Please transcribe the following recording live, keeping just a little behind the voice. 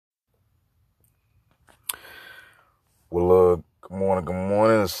Good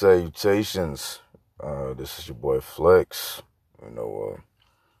morning, and salutations. This is your boy Flex.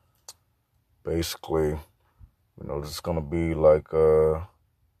 Basically, this is gonna be like my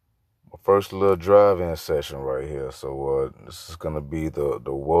first little drive-in session right here. So, this is gonna be the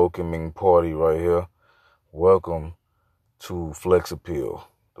welcoming party right here. Welcome to Flex Appeal,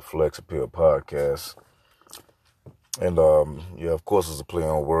 the Flex Appeal podcast. And yeah, of course, it's a play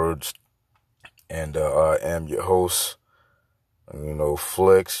on words. And I am your host.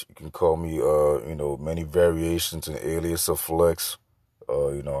 Flex, you can call me, many variations and alias of Flex.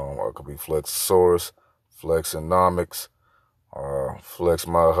 I could be Flexosaurus, Flexonomics, Flex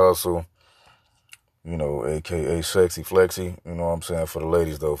My Hustle, aka Sexy Flexy. You know what I'm saying? For the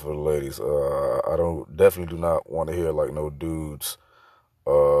ladies, though, I definitely do not want to hear like no dudes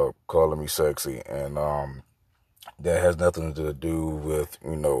calling me sexy. And that has nothing to do with,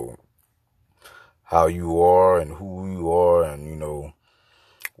 how you are and who you are and,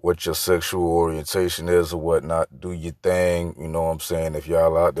 what your sexual orientation is or whatnot. Do your thing, you know what I'm saying? If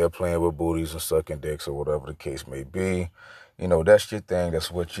y'all out there playing with booties and sucking dicks or whatever the case may be, that's your thing.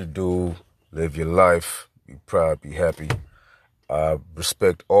 That's what you do. Live your life. Be proud, be happy. I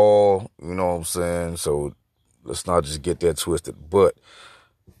respect all, you know what I'm saying? So let's not just get that twisted. But,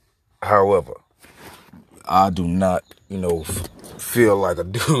 however, I do not, feel like a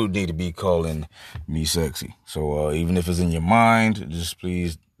dude need to be calling me sexy. So even if it's in your mind, just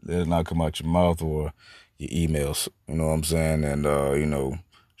please let it not come out your mouth or your emails. You know what I'm saying? And,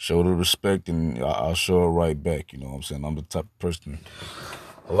 show the respect and I'll show it right back. You know what I'm saying? I'm the type of person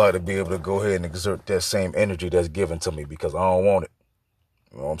I like to be able to go ahead and exert that same energy that's given to me because I don't want it.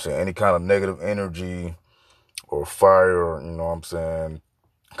 You know what I'm saying? Any kind of negative energy or fire, you know what I'm saying,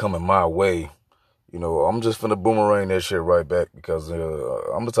 coming my way. I'm just finna boomerang that shit right back because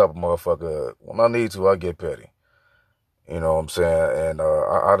I'm the type of motherfucker, when I need to, I get petty. You know what I'm saying? And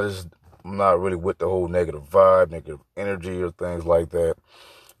I'm not really with the whole negative vibe, negative energy or things like that.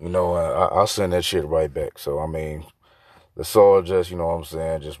 I'll send that shit right back. So, let's all just,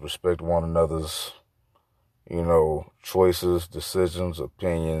 just respect one another's, choices, decisions,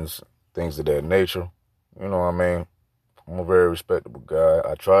 opinions, things of that nature. You know what I mean? I'm a very respectable guy.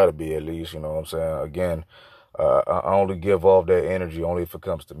 I try to be, at least, you know what I'm saying? Again, I only give off that energy only if it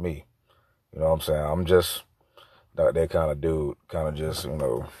comes to me. You know what I'm saying? I'm just not that kind of dude. Kind of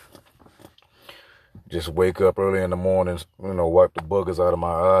just wake up early in the mornings, wipe the boogers out of my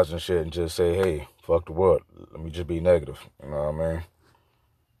eyes and shit and just say, hey, fuck the world. Let me just be negative. You know what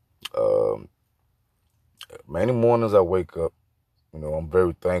I mean? Many mornings I wake up, I'm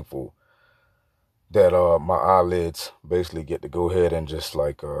very thankful that my eyelids basically get to go ahead and just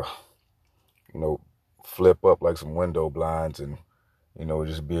like flip up like some window blinds and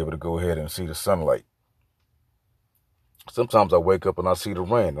just be able to go ahead and see the sunlight. Sometimes I wake up and I see the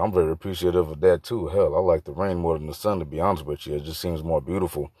rain. I'm very appreciative of that too. Hell, I like the rain more than the sun, to be honest with you. It just seems more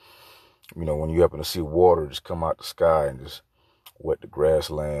beautiful, when you happen to see water just come out the sky and just wet the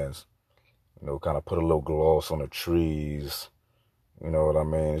grasslands, kind of put a little gloss on the trees. You know what I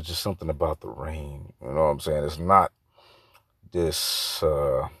mean? It's just something about the rain. You know what I'm saying? It's not this,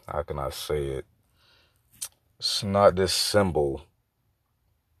 how can I say it? It's not this symbol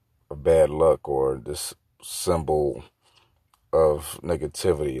of bad luck or this symbol of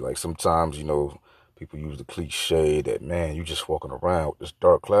negativity. Like sometimes, people use the cliche that, man, you just walking around with this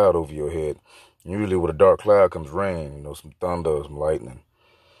dark cloud over your head. And usually with a dark cloud comes rain, some thunder, some lightning.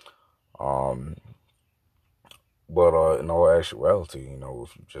 But in all actuality,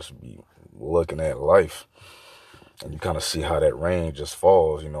 if you just be looking at life and you kind of see how that rain just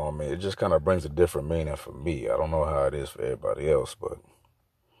falls, it just kind of brings a different meaning for me. I don't know how it is for everybody else, but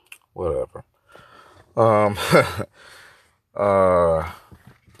whatever.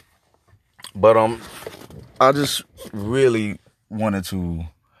 But I just really wanted to,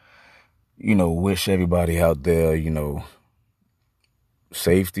 wish everybody out there,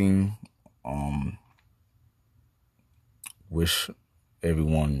 safety. Wish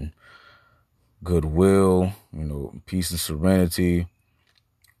everyone goodwill, peace and serenity.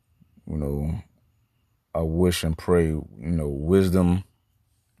 I wish and pray, wisdom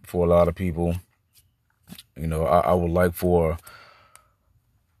for a lot of people. I would like for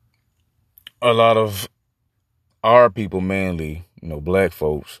a lot of our people, mainly, black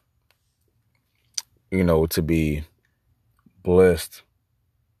folks, to be blessed,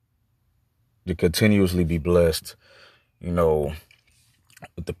 to continuously be blessed, with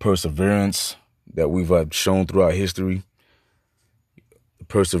the perseverance that we've shown throughout history, the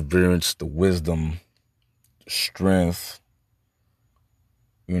perseverance, the wisdom, strength,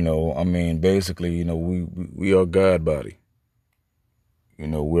 Basically, we are God body.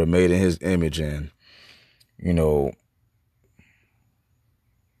 We're made in his image, and,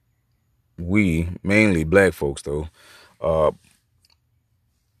 we, mainly black folks though,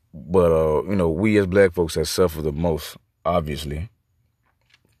 we as black folks have suffered the most, obviously.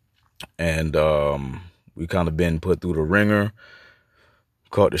 And we kind of been put through the ringer,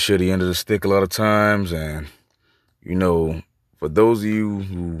 caught the shitty end of the stick a lot of times. And, for those of you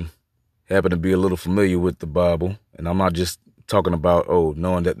who happen to be a little familiar with the Bible, and I'm not just talking about,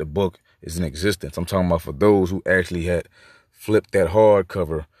 knowing that the book is in existence. I'm talking about for those who actually had flipped that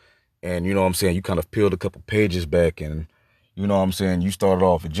hardcover and, you kind of peeled a couple pages back and, you started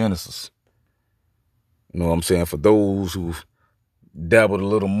off at Genesis. For those who dabbled a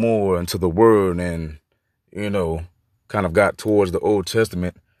little more into the word and, kind of got towards the Old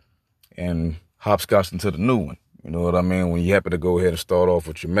Testament and hopscotched into the new one. You know what I mean? When you happen to go ahead and start off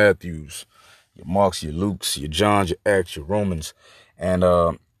with your Matthews, your Marks, your Lukes, your Johns, your Acts, your Romans. And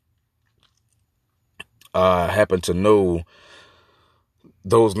I happen to know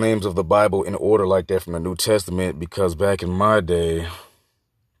those names of the Bible in order like that from the New Testament because back in my day,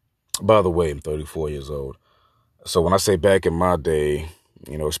 by the way, I'm 34 years old. So when I say back in my day,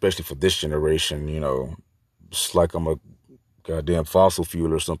 especially for this generation, it's like I'm a goddamn fossil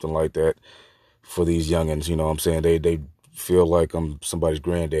fuel or something like that for these youngins. They feel like I'm somebody's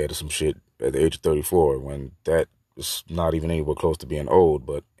granddad or some shit at the age of 34 when that is not even anywhere close to being old.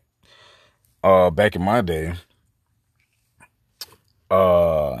 But back in my day,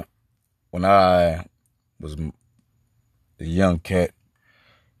 when I was a young cat,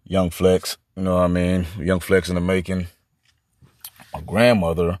 young flex, young flex in the making, my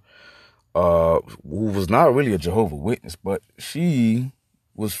grandmother, who was not really a Jehovah's Witness, but she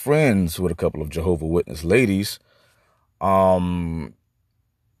was friends with a couple of Jehovah's Witness ladies, for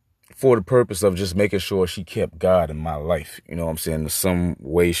the purpose of just making sure she kept God in my life, in some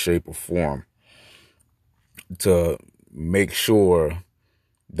way, shape, or form, to make sure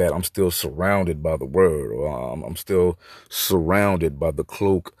that I'm still surrounded by the word, or I'm still surrounded by the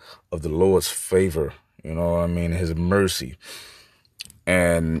cloak of the Lord's favor, his mercy.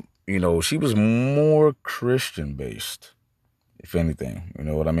 And, she was more Christian based, if anything,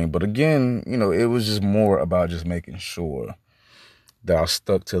 But again, it was just more about just making sure that I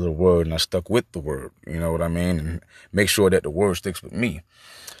stuck to the word and I stuck with the word, and make sure that the word sticks with me.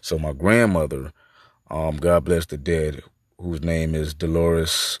 So my grandmother, God bless the dead, whose name is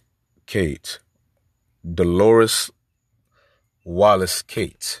Dolores Wallace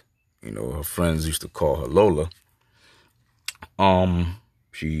Kate. Her friends used to call her Lola.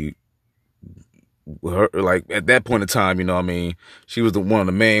 Like at that point in time, she was one of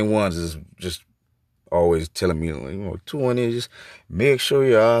the main ones is just always telling me, just make sure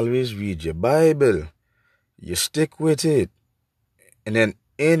you always read your Bible. You stick with it. And then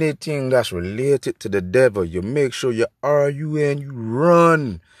anything that's related to the devil, you make sure you argue and you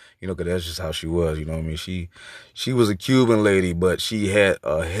run. Because that's just how she was, She was a Cuban lady, but she had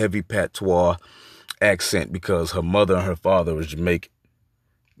a heavy patois accent because her mother and her father was Jamaican.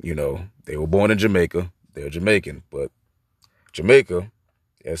 They were born in Jamaica. They're Jamaican. But Jamaica,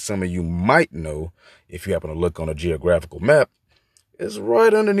 as some of you might know, if you happen to look on a geographical map, is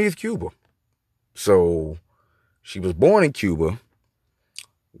right underneath Cuba. So she was born in Cuba,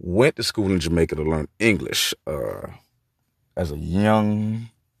 went to school in Jamaica to learn English as a young,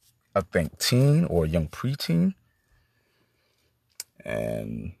 I think, teen or a young preteen.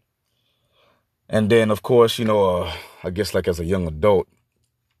 And then, of course, I guess like as a young adult,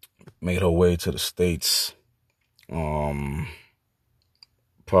 made her way to the States.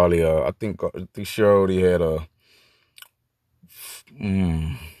 Probably, I think she already had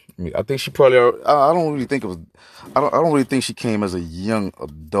I think she probably, I don't really think it was, I don't really think she came as a young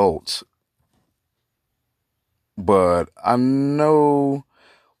adult. But I know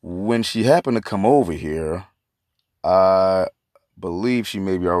when she happened to come over here, I believe she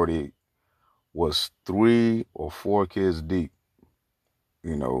maybe already was 3 or 4 kids deep,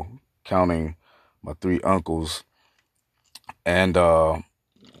 counting my 3 uncles and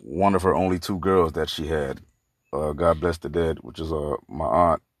one of her only 2 girls that she had. God bless the dead, which is my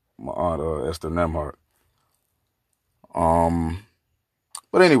aunt Esther Nemhart.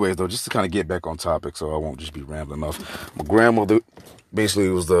 But anyways, though, just to kind of get back on topic, so I won't just be rambling off. My grandmother basically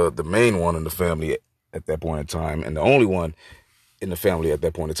was the main one in the family at that point in time, and the only one in the family at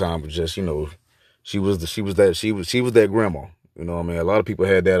that point in time was just, she was that grandma. A lot of people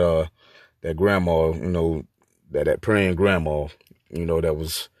had that grandma, that praying grandma, that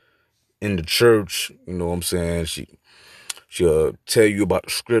was in the church. She'll tell you about the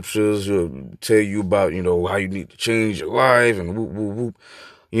scriptures. She'll tell you about, how you need to change your life and whoop, whoop,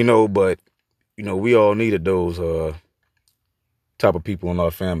 whoop. But, we all needed those type of people in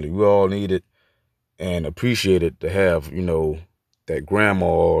our family. We all needed and appreciated to have, that grandma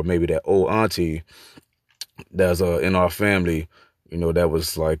or maybe that old auntie that's in our family, that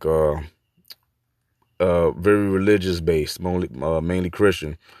was like very religious based, mainly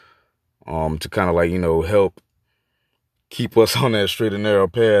Christian, to kind of like, help keep us on that straight and narrow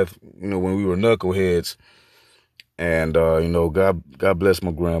path, when we were knuckleheads. And, God bless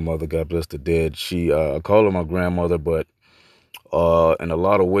my grandmother. God bless the dead. I call her my grandmother, but in a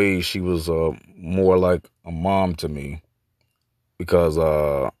lot of ways, she was more like a mom to me because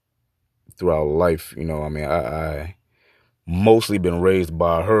throughout life, I mostly been raised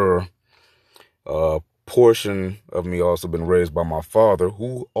by her. Portion of me also been raised by my father,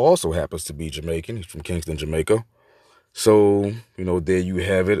 who also happens to be Jamaican. He's from Kingston, Jamaica. So, there you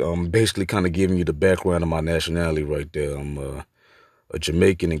have it. Basically kind of giving you the background of my nationality right there. I'm a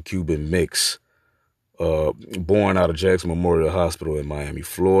Jamaican and Cuban mix. Born out of Jackson Memorial Hospital in Miami,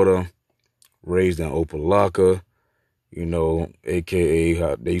 Florida. Raised in Opalaka, a.k.a.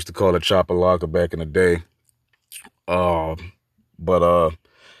 how they used to call it Chopalaka back in the day. But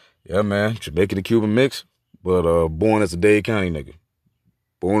yeah, man, Jamaican and Cuban mix. But born as a Dade County nigga.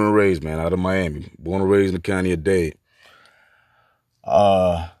 Born and raised, man, out of Miami. Born and raised in the county of Dade.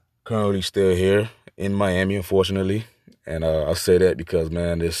 Currently still here in Miami, unfortunately. And I say that because,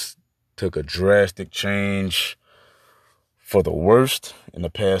 man, this took a drastic change for the worst in the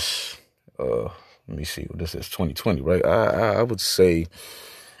past, let me see, this is 2020, right? I would say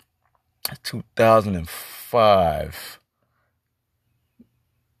 2005.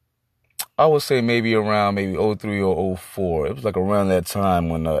 I would say maybe around maybe 03 or 04. It was like around that time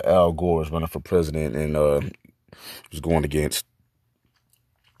when Al Gore was running for president and was going against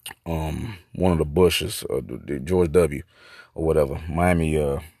one of the Bushes, George W. or whatever. Miami,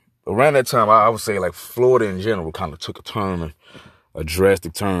 around that time, I would say like Florida in general kind of took a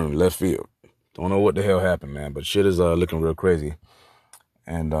drastic turn left field. Don't know what the hell happened, man, but shit is looking real crazy.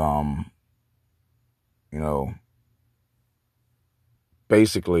 And,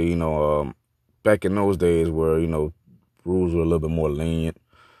 basically, back in those days where, rules were a little bit more lenient,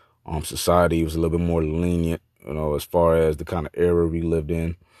 society was a little bit more lenient, as far as the kind of era we lived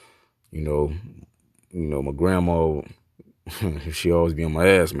in. My grandma, she always be on my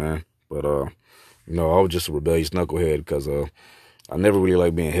ass, man. But, I was just a rebellious knucklehead because I never really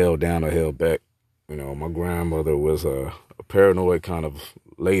liked being held down or held back. My grandmother was a paranoid kind of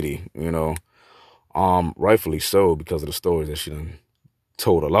lady, rightfully so because of the stories that she done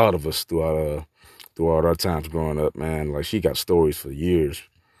told a lot of us throughout our times growing up, man. Like, she got stories for years,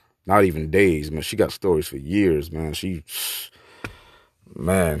 not even days, man. She got stories for years, man.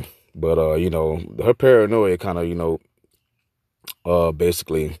 Man. But, her paranoia kind of,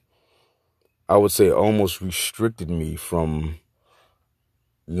 basically, I would say almost restricted me from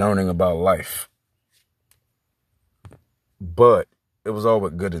learning about life. But it was all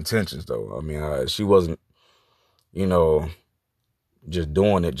with good intentions, though. I mean, she wasn't, just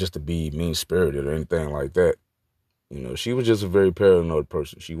doing it just to be mean-spirited or anything like that. She was just a very paranoid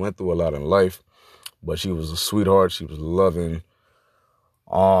person. She went through a lot in life, but she was a sweetheart. She was loving.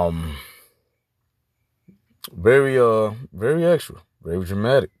 Very extra, very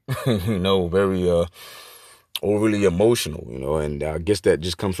dramatic, very overly emotional, and I guess that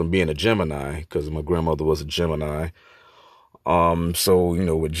just comes from being a Gemini, because my grandmother was a Gemini. So,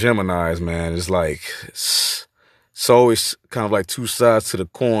 with Geminis, man, it's like, it's always kind of like two sides to the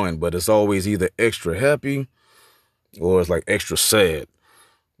coin, but it's always either extra happy or it's like extra sad.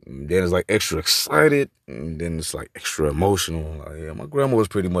 And then it's like extra excited, and then it's like extra emotional. Like, yeah, my grandma was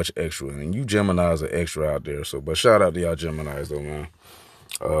pretty much extra, and you Geminis are extra out there. So, but shout out to y'all Geminis though, man.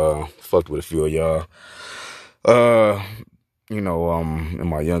 Fucked with a few of y'all. In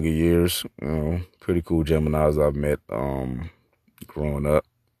my younger years, pretty cool Geminis I've met, growing up.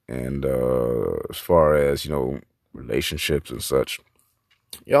 And, as far as, relationships and such,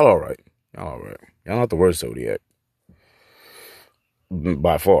 y'all all right. Y'all not the worst zodiac.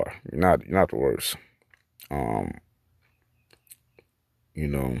 By far. You're not the worst.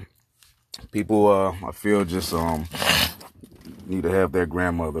 People, I feel just, need to have their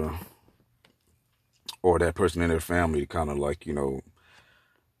grandmother or that person in their family to kind of like,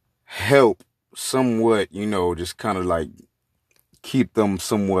 help somewhat, just kind of like keep them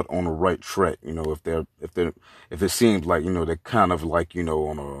somewhat on the right track. If it seems like, they're kind of like,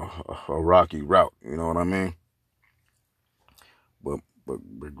 on a rocky route, you know what I mean?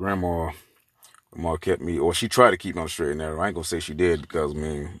 But grandma My mom kept me, or she tried to keep me on the straight and narrow. I ain't gonna say she did because, I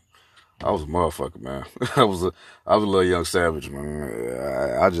mean, I was a motherfucker, man. I was a little young savage,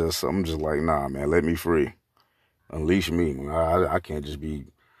 man. I'm just like, nah, man, let me free. Unleash me, man. I can't just be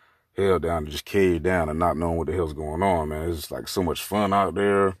held down and just caged down and not knowing what the hell's going on, man. It's just like so much fun out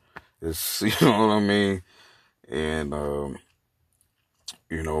there. It's, you know what I mean? And,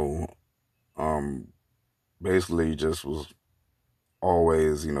 you know, um, basically just was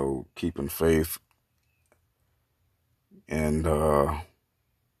always, keeping faith and,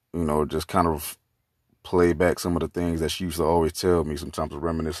 just kind of play back some of the things that she used to always tell me. Sometimes I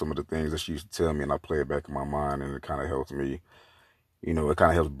reminisce some of the things that she used to tell me, and I play it back in my mind, and it kind of helps me. It kind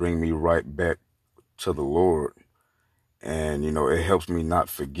of helps bring me right back to the Lord, and it helps me not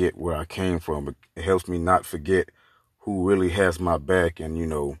forget where I came from. It helps me not forget who really has my back, and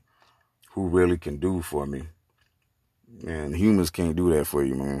who really can do for me. And humans can't do that for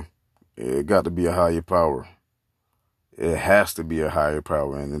you, man. It got to be a higher power. It has to be a higher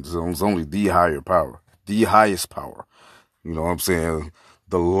power, and it's only the higher power, the highest power. You know what I'm saying?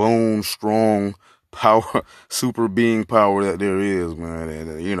 The lone, strong power, super being power that there is, man.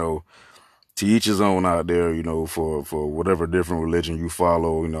 And, to each his own out there, for whatever different religion you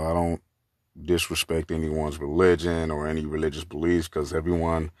follow. I don't disrespect anyone's religion or any religious beliefs because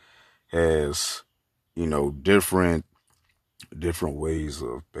everyone has, different ways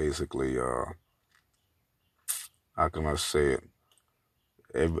of basically, how can I say it?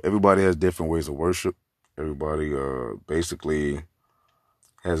 Everybody has different ways of worship. Everybody, basically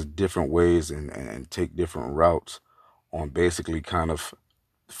has different ways and take different routes on basically kind of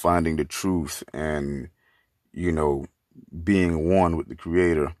finding the truth and, being one with the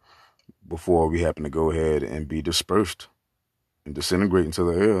Creator before we happen to go ahead and be dispersed and disintegrate into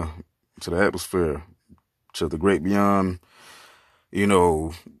the air, into the atmosphere, to the great beyond, you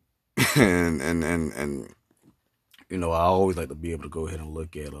know, and I always like to be able to go ahead and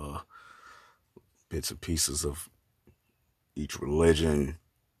look at bits and pieces of each religion,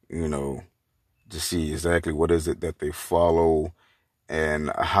 to see exactly what is it that they follow and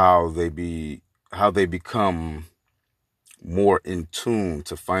how they become more in tune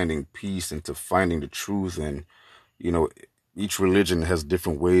to finding peace and to finding the truth. And each religion has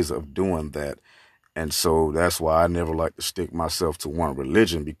different ways of doing that, and so that's why I never like to stick myself to one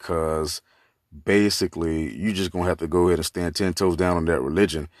religion, because basically you just gonna have to go ahead and stand 10 toes down on that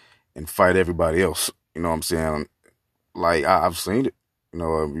religion and fight everybody else. You know what I'm saying? Like I've seen it.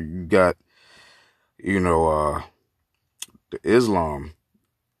 You got the Islam,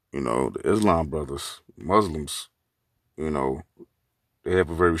 the Islam brothers, Muslims, you know, they have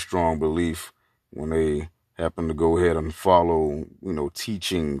a very strong belief when they happen to go ahead and follow,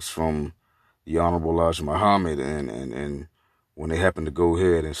 teachings from the Honorable Elijah Muhammad, and when they happen to go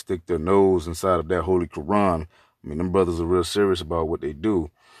ahead and stick their nose inside of that Holy Quran. I mean, them brothers are real serious about what they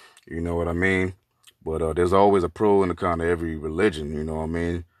do. You know what I mean? But there's always a pro and a con to every religion. You know what I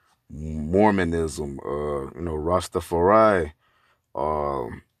mean? Mormonism, Rastafari,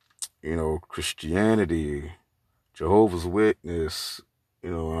 Christianity, Jehovah's Witness.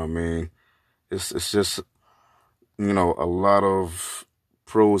 You know what I mean? It's just, a lot of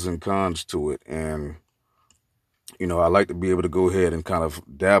pros and cons to it. And, I like to be able to go ahead and kind of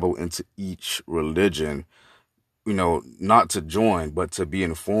dabble into each religion, not to join, but to be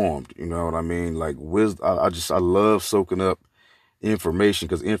informed. You know what I mean? Like wisdom, I love soaking up information,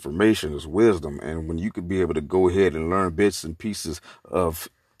 because information is wisdom. And when you could be able to go ahead and learn bits and pieces of,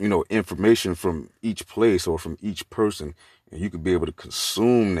 information from each place or from each person, and you could be able to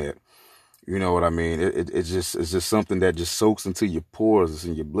consume that. You know what I mean? It's just something that just soaks into your pores. It's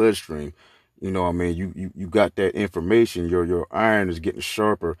in your bloodstream. You know what I mean? You got that information. Your iron is getting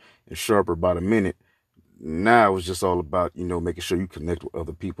sharper and sharper by the minute. Now it's just all about, making sure you connect with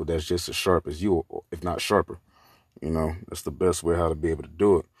other people that's just as sharp as you, or if not sharper. That's the best way how to be able to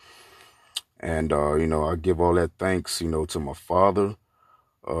do it. And, I give all that thanks, to my father,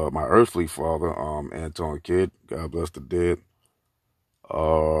 my earthly father, Anton Kidd, God bless the dead,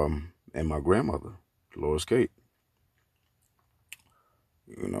 and my grandmother, Dolores Kate,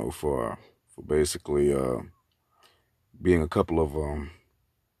 for basically being a couple of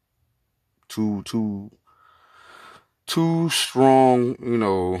two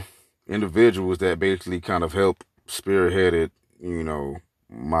strong, individuals that basically kind of helped spearheaded,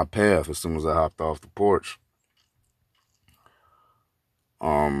 my path as soon as I hopped off the porch.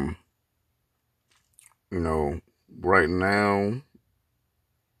 Right now,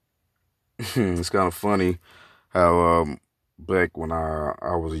 it's kind of funny how back when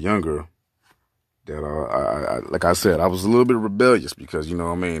I was younger, that I like I said, I was a little bit rebellious because,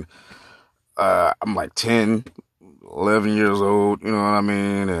 I'm like 10, 11 years old, you know what I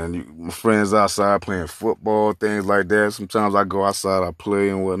mean? And my friends outside playing football, things like that. Sometimes I go outside, I play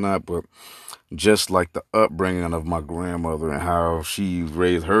and whatnot, but just like the upbringing of my grandmother and how she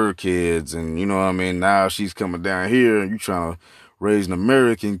raised her kids, and you know what I mean? Now she's coming down here and you trying to raise an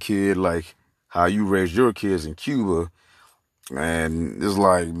American kid like how you raised your kids in Cuba. And it's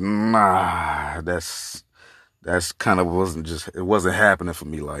like, nah, that's kind of it wasn't happening for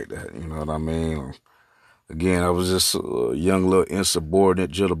me like that. You know what I mean? Again, I was just a young little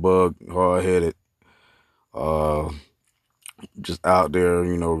insubordinate, jitterbug, hard headed, uh, just out there,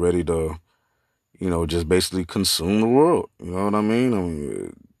 ready to, just basically consume the world. You know what I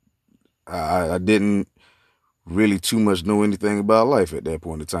mean? I didn't really too much know anything about life at that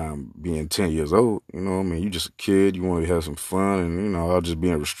point in time, being 10 years old. You know what I mean? You just a kid, you want to have some fun, and, I was just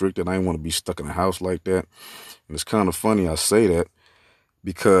being restricted. I didn't want to be stuck in a house like that. And it's kind of funny I say that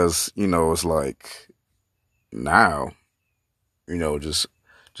because, it's like now, just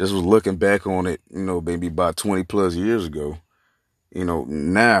was looking back on it, maybe about 20 plus years ago.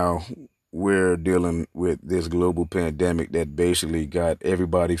 Now we're dealing with this global pandemic that basically got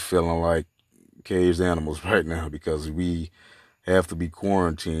everybody feeling like caged animals right now because we have to be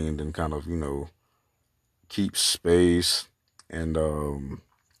quarantined and kind of, keep space and,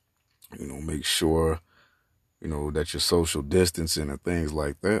 make sure, that you're social distancing and things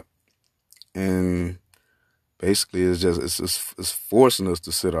like that. And basically it's forcing us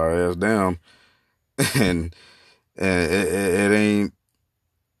to sit our ass down and, it ain't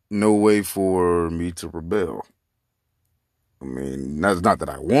no way for me to rebel. I mean, that's not that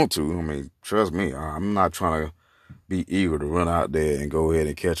I want to. I mean, trust me, I'm not trying to be eager to run out there and go ahead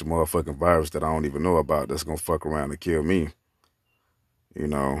and catch a motherfucking virus that I don't even know about that's gonna fuck around and kill me. You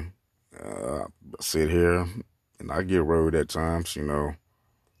know, I sit here and I get worried at times,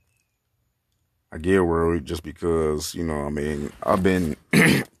 I get worried just because, I mean, I've been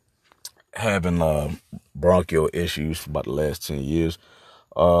having bronchial issues for about the last 10 years.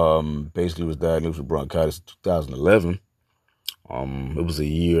 Basically was diagnosed with bronchitis in 2011. It was a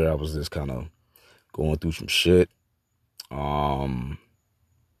year I was just kind of going through some shit. I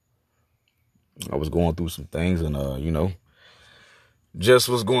was going through some things and, just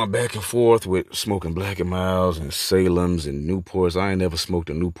was going back and forth with smoking Black and Milds and Salems and Newports. I ain't never smoked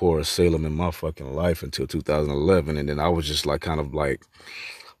a Newport or Salem in my fucking life until 2011. And then I was just like kind of like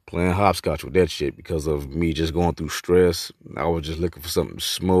playing hopscotch with that shit because of me just going through stress. I was just looking for something to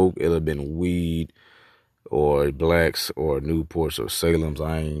smoke. It'd have been weed or blacks or Newports or Salems.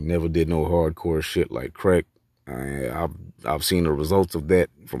 I ain't never did no hardcore shit like crack. I've seen the results of that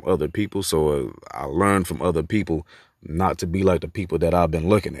from other people, so I learned from other people not to be like the people that I've been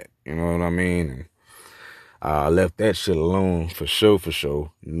looking at. You know what I mean? And I left that shit alone for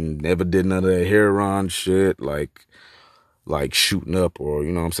sure. Never did none of that heroin shit, like shooting up or,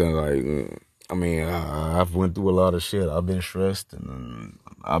 you know what I'm saying? Like, I mean, I've went through a lot of shit. I've been stressed and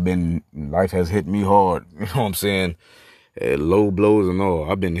life has hit me hard. You know what I'm saying? Low blows and all.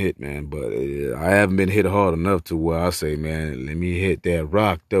 I've been hit, man, but I haven't been hit hard enough to where I say, man, let me hit that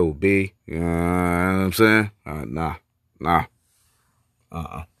rock though, B. You know what I'm saying? Nah.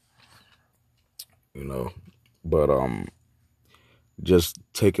 But just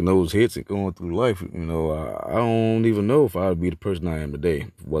taking those hits and going through life, I don't even know if I'd be the person I am today if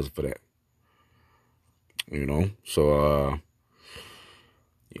it wasn't for that. So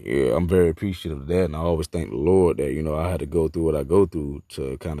yeah, I'm very appreciative of that, and I always thank the Lord that, I had to go through what I go through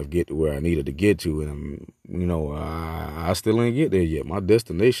to kind of get to where I needed to get to, and, I still ain't get there yet. My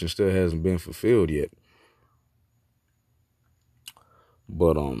destination still hasn't been fulfilled yet.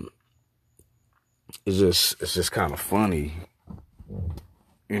 But, it's just kind of funny,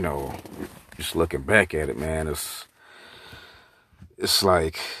 just looking back at it, man. It's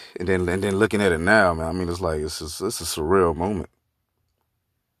like, and then looking at it now, man, I mean, it's like, it's a surreal moment.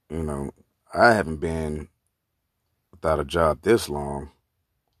 I haven't been without a job this long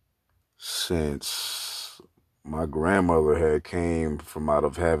since my grandmother had came from out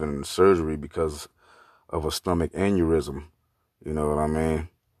of having surgery because of a stomach aneurysm. You know what I mean?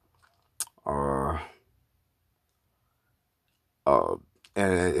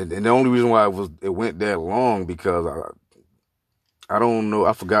 And the only reason why it went that long because I don't know,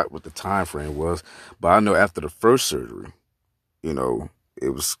 I forgot what the time frame was, but I know after the first surgery, it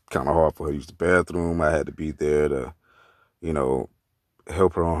was kind of hard for her to use the bathroom. I had to be there to,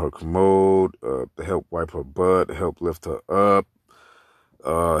 help her on her commode, to help wipe her butt, help lift her up,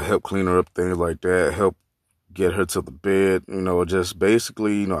 help clean her up, things like that, help get her to the bed, just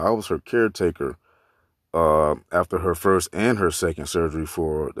basically, I was her caretaker after her first and her second surgery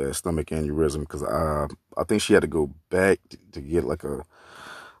for that stomach aneurysm, because I think she had to go back to get like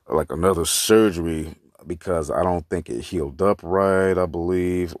another surgery because I don't think it healed up right, I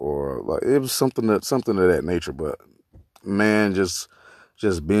believe, or like it was something of that nature. But man, just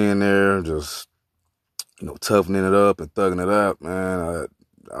being there, just toughening it up and thugging it out, man.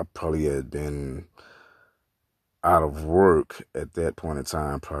 I probably had been out of work at that point in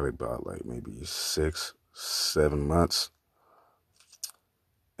time, probably about like maybe 6, 7 months.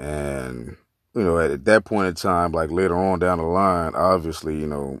 And, at that point in time, like later on down the line, obviously,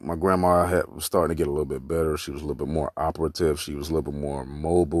 my grandma was starting to get a little bit better. She was a little bit more operative. She was a little bit more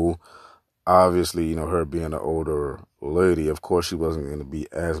mobile. Obviously, her being an older lady, of course, she wasn't going to be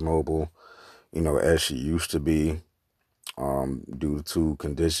as mobile, as she used to be, due to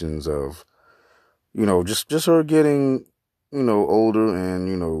conditions of, just her getting, older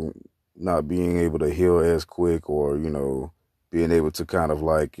and, not being able to heal as quick or, being able to kind of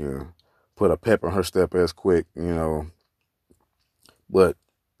like, put a pep in her step as quick, but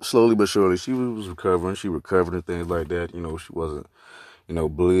slowly but surely she was recovering. She recovered and things like that. She wasn't,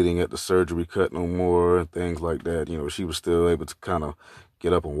 bleeding at the surgery cut no more and things like that. She was still able to kind of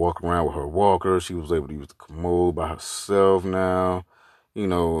get up and walk around with her walker. She was able to use the commode by herself now,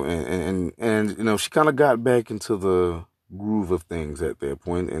 and she kind of got back into the groove of things at that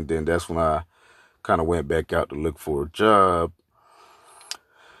point. And then that's when I kind of went back out to look for a job,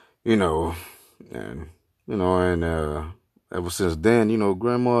 and, ever since then,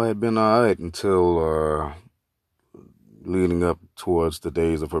 grandma had been all right until, leading up towards the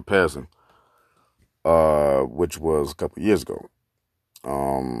days of her passing, which was a couple years ago.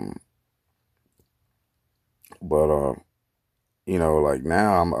 But like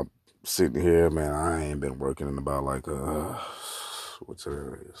now I'm sitting here, man, I ain't been working in about like, what's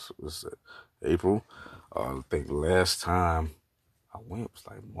it, April? I think last time I went was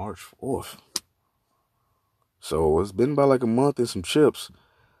like March 4th. So it's been about like a month and some chips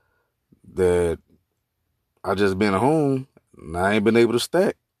that I just been home and I ain't been able to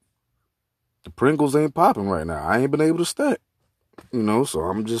stack. The Pringles ain't popping right now. I ain't been able to stack, so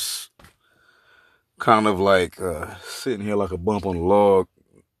I'm just kind of like sitting here like a bump on a log,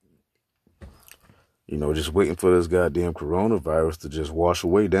 just waiting for this goddamn coronavirus to just wash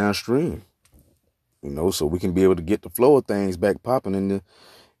away downstream, so we can be able to get the flow of things back popping in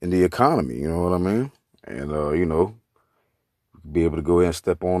the economy, you know what I mean? And, be able to go ahead and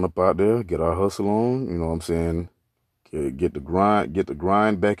step on up out there, get our hustle on, you know what I'm saying? Get the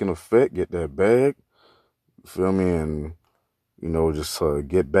grind back in effect, get that bag, you feel me? And, just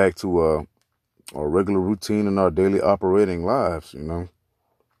get back to our regular routine and our daily operating lives, And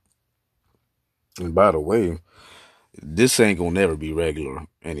by the way, this ain't gonna never be regular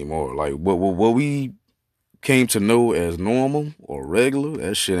anymore. Like what we came to know as normal or regular,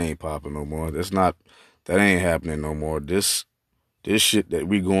 that shit ain't popping no more. That ain't happening no more. This shit that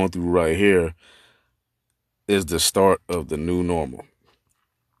we going through right here is the start of the new normal.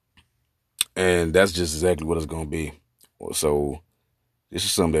 And that's just exactly what it's gonna be. So this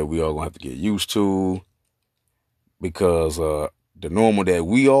is something that we all gonna have to get used to, because the normal that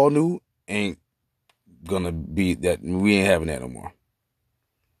we all knew ain't gonna be that. We ain't having that no more.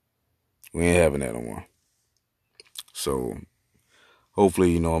 We ain't having that no more. So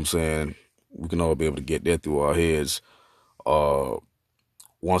hopefully, what I'm saying, we can all be able to get that through our heads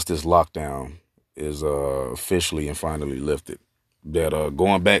once this lockdown is officially and finally lifted. That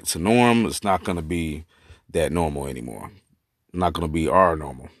going back to norm, it's not going to be that normal anymore. Not going to be our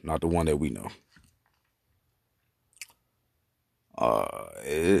normal, not the one that we know.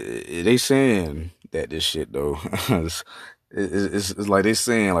 They saying that this shit though, it's like they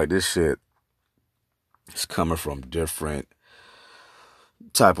saying like this shit is coming from different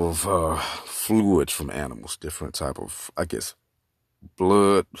type of fluids from animals, different type of, I guess,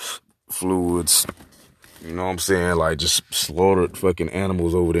 blood fluids. You know what I'm saying? Like just slaughtered fucking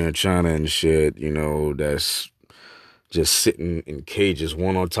animals over there in China and shit, that's just sitting in cages,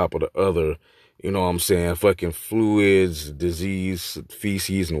 one on top of the other. You know what I'm saying? Fucking fluids, disease,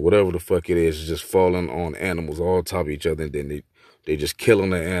 feces, and whatever the fuck it is just falling on animals all on top of each other. And then they just killing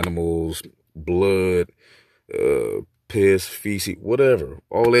the animals, blood, piss, feces, whatever.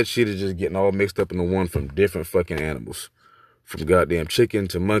 All that shit is just getting all mixed up into one from different fucking animals. From goddamn chicken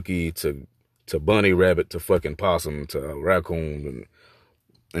to monkey to bunny rabbit to fucking possum to raccoon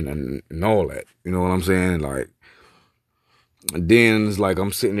and all that. You know what I'm saying? Like, and then it's like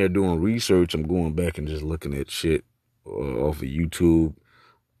I'm sitting there doing research. I'm going back and just looking at shit off of YouTube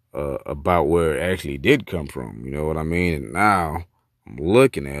about where it actually did come from. You know what I mean? And now I'm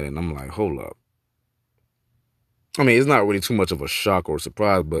looking at it and I'm like, hold up. I mean, it's not really too much of a shock or a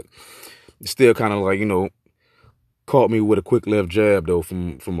surprise, but it's still kind of like, caught me with a quick left jab though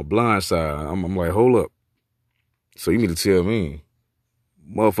from a blind side. I'm like, hold up. So you mean to tell me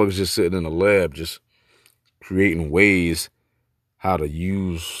motherfuckers just sitting in the lab just creating ways how to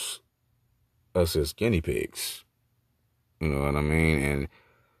use us as guinea pigs? You know what I mean? And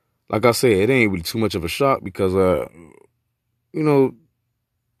like I said, it ain't really too much of a shock because you know,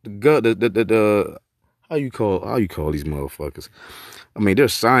 the how you call these motherfuckers? I mean, they're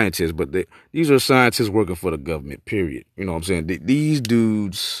scientists, but these are scientists working for the government, period. You know what I'm saying? These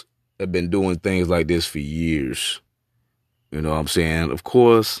dudes have been doing things like this for years. You know what I'm saying? Of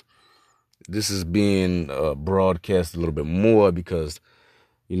course, this is being broadcast a little bit more because,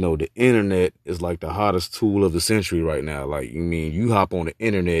 the internet is like the hottest tool of the century right now. Like, you hop on the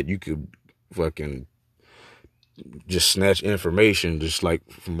internet, you could fucking just snatch information just like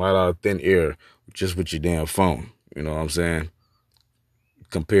from right out of thin air just with your damn phone. You know what I'm saying?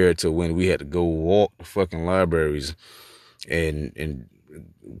 Compared to when we had to go walk the fucking libraries and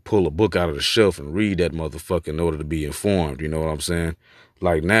pull a book out of the shelf and read that motherfucker in order to be informed. You know what I'm saying?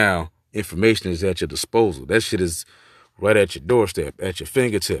 Like now, information is at your disposal. That shit is right at your doorstep, at your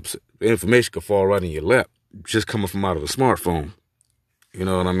fingertips. The information could fall right in your lap, just coming from out of the smartphone. You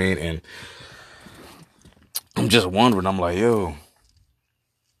know what I mean? And I'm just wondering, I'm like, yo,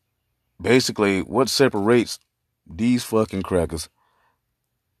 basically, what separates these fucking crackers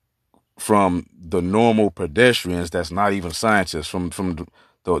from the normal pedestrians that's not even scientists, from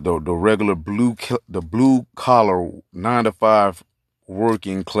the regular blue collar 9 to 5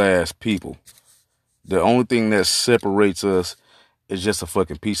 working class people? The only thing that separates us is just a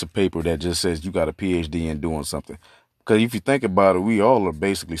fucking piece of paper that just says you got a PhD in doing something. Because if you think about it, we all are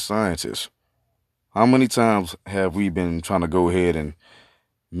basically scientists. How many times have we been trying to go ahead and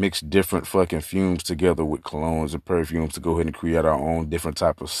mix different fucking fumes together with colognes and perfumes to go ahead and create our own different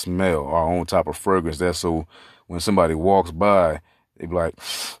type of smell, our own type of fragrance? That's so when somebody walks by, they be like,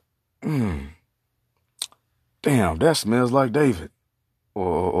 damn, that smells like David.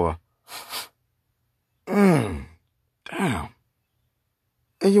 Or damn.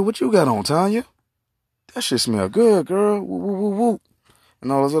 Hey, yo, what you got on, Tanya? That shit smell good, girl. Woo, woo, woo, woo.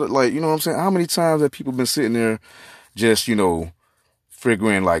 And all this other, like, you know what I'm saying? How many times have people been sitting there just,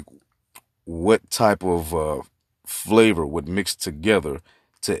 figuring like what type of flavor would mix together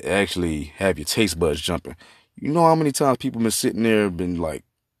to actually have your taste buds jumping? You know how many times people been sitting there, been like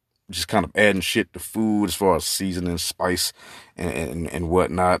just kind of adding shit to food as far as seasoning, spice, and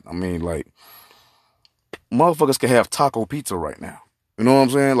whatnot. I mean, like, motherfuckers could have taco pizza right now. You know what I'm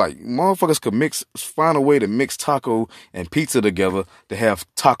saying? Like, motherfuckers could find a way to mix taco and pizza together to have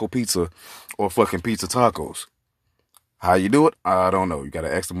taco pizza or fucking pizza tacos. How you do it? I don't know. You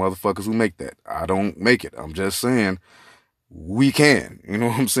gotta ask the motherfuckers who make that. I don't make it. I'm just saying we can. You know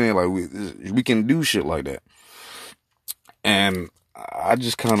what I'm saying? Like, we can do shit like that. And I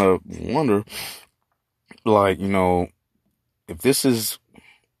just kind of wonder, like, if this is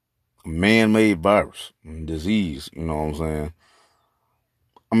a man-made virus and disease, you know what I'm saying?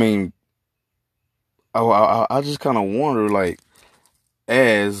 I mean, I just kind of wonder, like,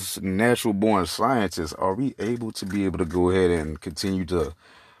 as natural-born scientists, are we able to go ahead and continue to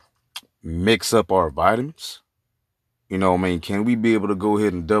mix up our vitamins? You know what I mean? Can we be able to go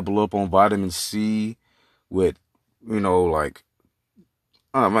ahead and double up on vitamin C with, like,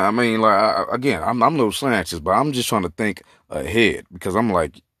 again, I'm no scientist, but I'm just trying to think ahead because I'm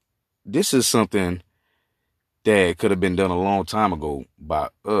like, this is something that could have been done a long time ago by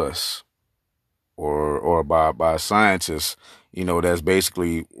us or by scientists, that's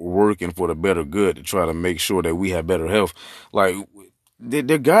basically working for the better good to try to make sure that we have better health. Like,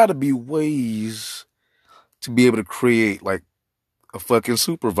 there gotta be ways to be able to create like a fucking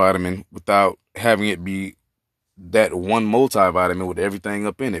super vitamin without having it be that one multivitamin with everything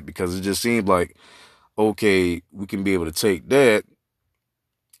up in it, because it just seems like, okay, we can be able to take that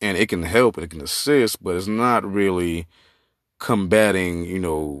and it can help and it can assist, but it's not really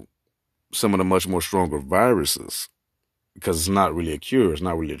combating, some of the much more stronger viruses, because it's not really a cure. It's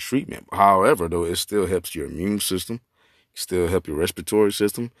not really a treatment. However, though, it still helps your immune system, still help your respiratory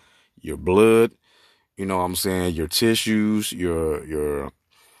system, your blood, you know what I'm saying, your tissues, your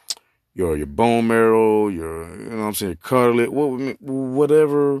bone marrow, your cartilage,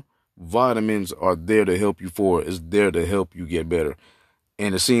 whatever vitamins are there to help you for is there to help you get better.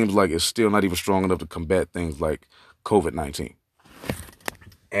 And it seems like it's still not even strong enough to combat things like COVID-19.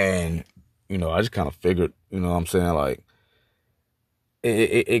 And, I just kind of figured, what I'm saying, like,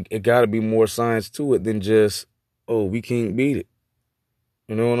 it got to be more science to it than just, oh, we can't beat it.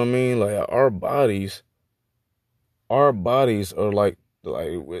 You know what I mean? Like, our bodies our bodies are like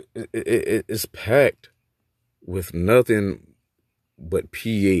it's packed with nothing but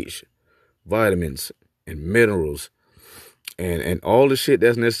pH, vitamins, and minerals, and all the shit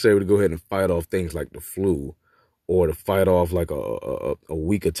that's necessary to go ahead and fight off things like the flu, or to fight off like a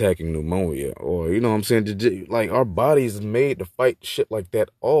weak attacking pneumonia, or, you know what I'm saying? Like, our bodies is made to fight shit like that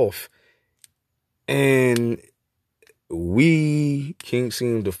off. And we can't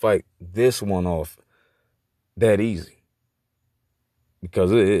seem to fight this one off that easy,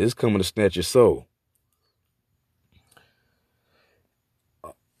 because it's coming to snatch your soul.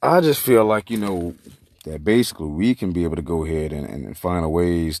 I just feel like, that basically we can be able to go ahead and find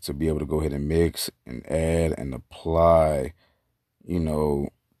ways to be able to go ahead and mix and add and apply,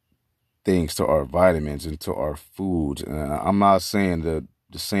 things to our vitamins and to our foods. And I'm not saying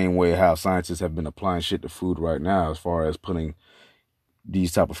the same way how scientists have been applying shit to food right now, as far as putting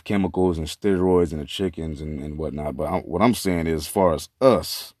these type of chemicals and steroids in the chickens and whatnot. But what I'm saying is, as far as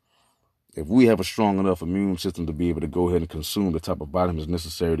us, if we have a strong enough immune system to be able to go ahead and consume the type of vitamins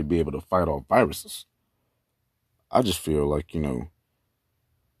necessary to be able to fight off viruses, I just feel like,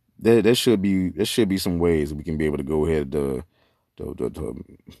 there should be some ways that we can be able to go ahead to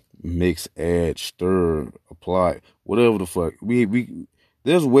mix, add, stir, apply, whatever the fuck.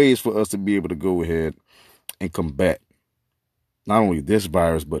 There's ways for us to be able to go ahead and combat not only this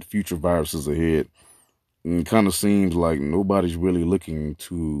virus, but future viruses ahead. And it kind of seems like nobody's really looking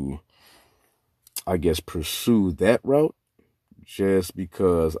to, I guess, pursue that route, just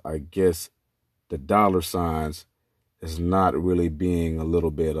because I guess the dollar signs is not really being a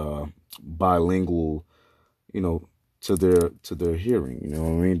little bit bilingual, to their hearing. You know what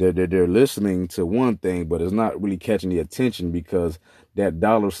I mean? They're listening to one thing, but it's not really catching the attention, because that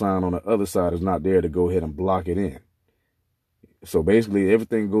dollar sign on the other side is not there to go ahead and block it in. So basically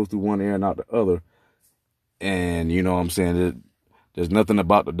everything goes through one ear and out the other. And, you know what I'm saying, there's nothing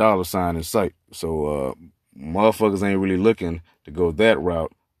about the dollar sign in sight. So motherfuckers ain't really looking to go that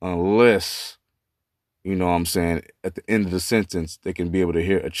route, unless, you know what I'm saying, at the end of the sentence, they can be able to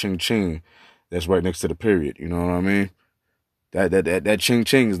hear a ching ching that's right next to the period. You know what I mean? That ching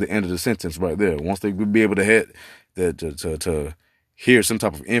ching is the end of the sentence right there. Once they be able to hit to hear some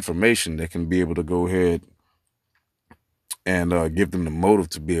type of information, they can be able to go ahead and give them the motive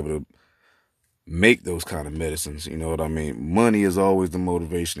to be able to make those kind of medicines. You know what I mean? Money is always the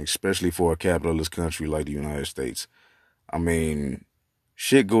motivation, especially for a capitalist country like the United States. I mean,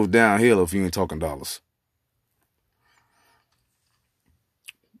 shit goes downhill if you ain't talking dollars.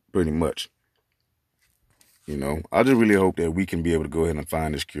 Pretty much. I just really hope that we can be able to go ahead and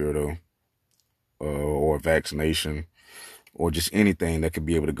find this cure, though, or vaccination, or just anything that could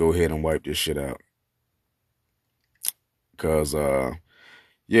be able to go ahead and wipe this shit out. Cause,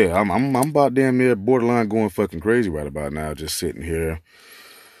 yeah, I'm about damn near borderline going fucking crazy right about now, just sitting here,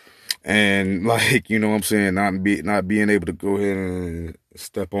 and, like, you know what I'm saying, not being able to go ahead and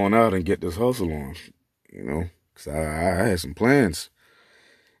step on out and get this hustle on, cause I had some plans.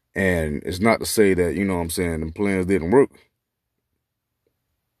 And it's not to say that, you know what I'm saying, the plans didn't work.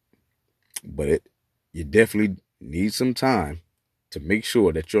 But you definitely need some time to make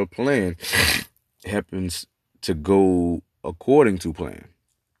sure that your plan happens to go according to plan.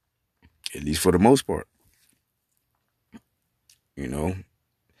 At least for the most part. But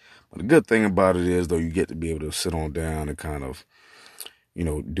the good thing about it is, though, you get to be able to sit on down and kind of,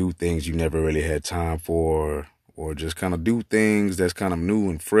 do things you never really had time for, or just kind of do things that's kind of new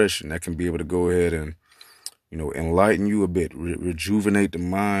and fresh, and that can be able to go ahead and, enlighten you a bit, rejuvenate the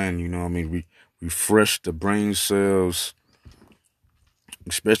mind, refresh the brain cells,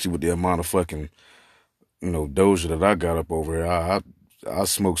 especially with the amount of fucking, doja that I got up over here. I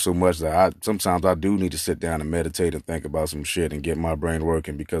smoke so much that sometimes I do need to sit down and meditate and think about some shit and get my brain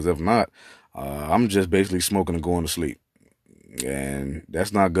working, because if not, I'm just basically smoking and going to sleep. And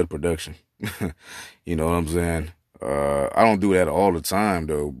that's not good production. You know what I'm saying? I don't do that all the time,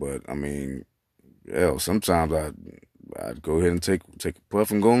 though, but I mean, hell, sometimes I'd go ahead and take a puff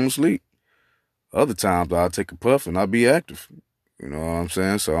and go on to sleep. Other times I'll take a puff and I'll be active. You know what I'm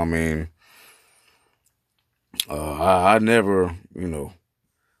saying? So, I mean, I never,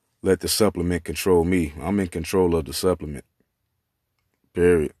 let the supplement control me. I'm in control of the supplement.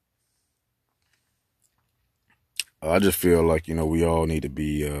 Period. I just feel like, we all need to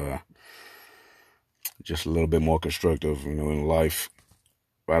be just a little bit more constructive, in life.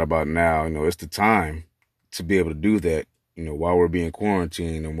 Right about now, it's the time to be able to do that, while we're being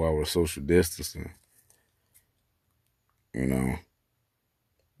quarantined and while we're social distancing.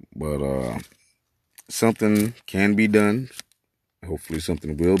 But something can be done. Hopefully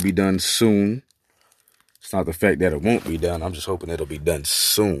something will be done soon. It's not the fact that it won't be done. I'm just hoping it'll be done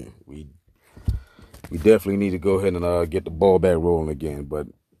soon. We definitely need to go ahead and get the ball back rolling again, but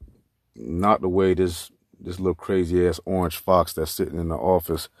not the way this little crazy ass orange fox that's sitting in the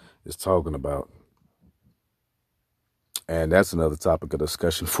office is talking about. And that's another topic of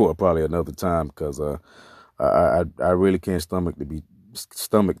discussion for probably another time, because I really can't stomach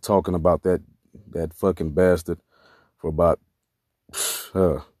talking about that fucking bastard for about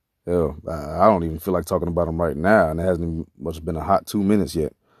hell. I don't even feel like talking about him right now, and it hasn't even much been a hot 2 minutes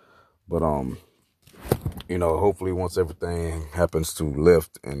yet. But hopefully once everything happens to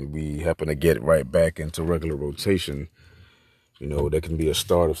lift and we happen to get right back into regular rotation, that can be a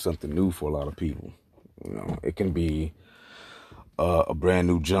start of something new for a lot of people. It can be a brand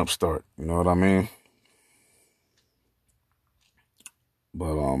new jump start. You know what I mean?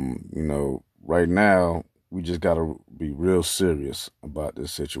 But right now we just gotta be real serious about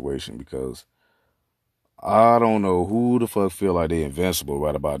this situation, because I don't know who the fuck feel like they invincible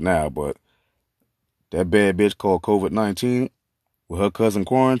right about now, but that bad bitch called COVID-19 with her cousin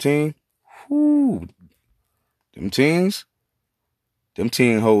quarantine, whoo, them teen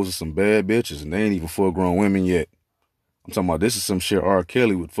hoes are some bad bitches, and they ain't even full grown women yet. I'm talking about this is some shit R.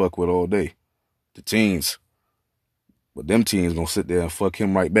 Kelly would fuck with all day. The teens. But them teens gonna sit there and fuck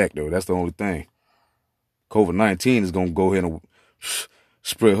him right back, though. That's the only thing. COVID-19 is gonna go ahead and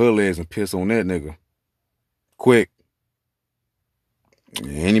spread her legs and piss on that nigga. Quick.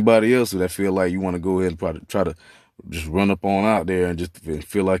 Anybody else that feel like you want to go ahead and try to just run up on out there and just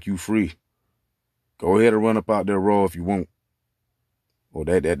feel like you free, go ahead and run up out there raw if you want. Or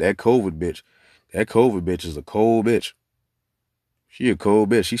that COVID bitch. That COVID bitch is a cold bitch. She a cold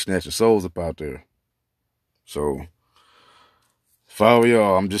bitch. She snatching souls up out there. So, if I were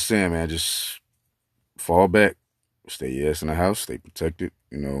y'all, I'm just saying, man, just fall back. Stay your ass in the house. Stay protected.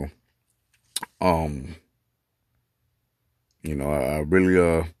 I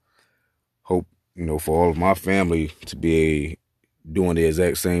really hope, for all of my family to be doing the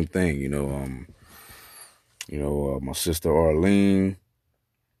exact same thing. My sister Arlene,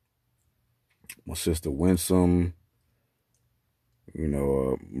 my sister Winsome,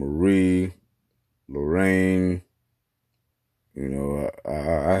 Marie, Lorraine.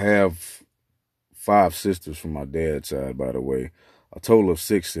 I have 5 sisters from my dad's side, by the way. A total of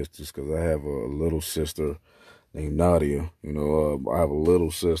 6 sisters, because I have a little sister named Nadia. I have a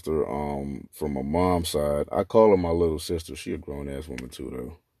little sister from my mom's side. I call her my little sister. She a grown-ass woman, too,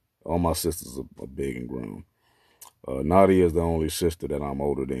 though. All my sisters are big and grown. Nadia is the only sister that I'm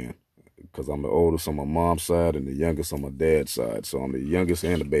older than, because I'm the oldest on my mom's side and the youngest on my dad's side. So I'm the youngest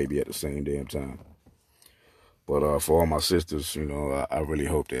and the baby at the same damn time. But for all my sisters, I really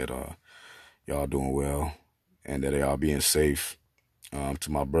hope that y'all doing well and that y'all being safe.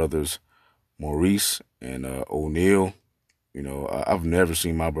 To my brothers, Maurice and O'Neal, I've never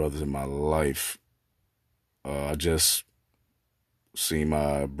seen my brothers in my life. I just seen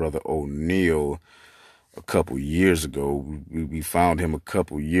my brother O'Neal a couple years ago. We found him a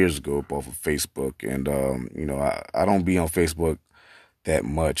couple years ago up off of Facebook. And, I don't be on Facebook that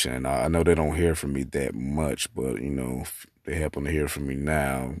much, and I know they don't hear from me that much, but, if they happen to hear from me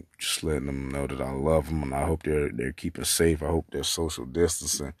now, just letting them know that I love them, and I hope they're keeping safe. I hope they're social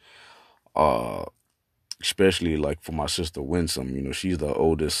distancing. Especially like for my sister Winsome, she's the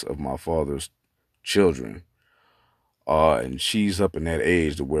oldest of my father's children. And she's up in that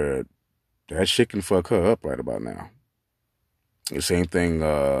age to where that shit can fuck her up right about now. The same thing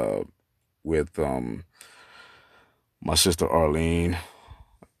with my sister Arlene,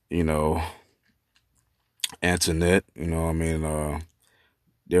 Antoinette,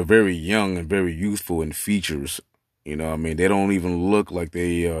 they're very young and very youthful in features. They don't even look like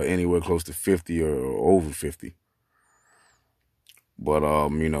they are anywhere close to 50 or over 50. But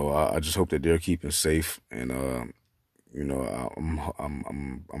I just hope that they're keeping safe, and I'm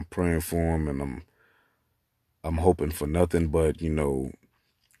praying for them, and I'm hoping for nothing but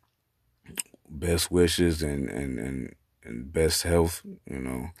best wishes and best health,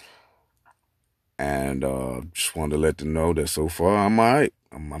 and just wanted to let them know that so far I'm all right.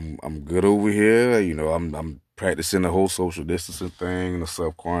 I'm good over here. I'm practicing the whole social distancing thing, the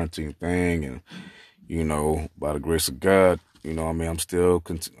self quarantine thing, and by the grace of God, I'm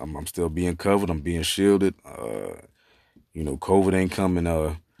still being covered. I'm being shielded. COVID ain't coming.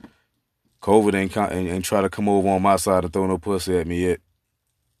 COVID ain't try to come over on my side and throw no pussy at me yet.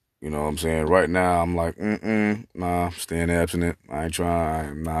 You know what I'm saying? Right now, I'm like, nah, staying abstinent. I ain't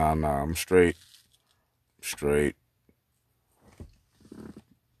trying. Nah, I'm straight. Straight.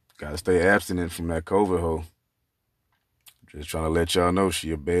 Gotta stay abstinent from that COVID hoe. Just trying to let y'all know she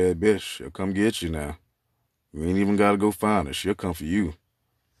a bad bitch. She'll come get you now. You ain't even got to go find her. She'll come for you.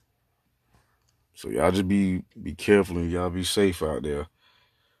 So y'all just be careful and y'all be safe out there.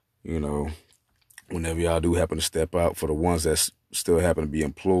 You know, whenever y'all do happen to step out, for the ones that still happen to be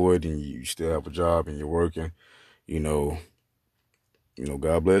employed and you still have a job and you're working, you know,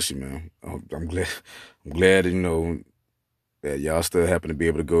 God bless you, man. I'm glad, that y'all still happen to be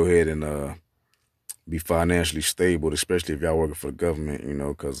able to go ahead and be financially stable, especially if y'all working for the government,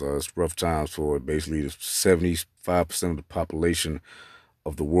 because it's rough times for basically the 75% of the population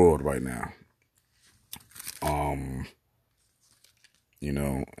of the world right now. You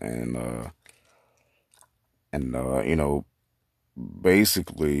know, and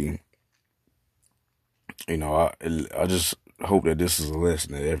basically, I just hope that this is a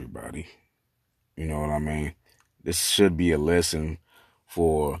lesson to everybody. You know what I mean? This should be a lesson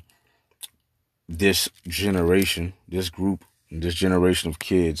for this generation, this group, this generation of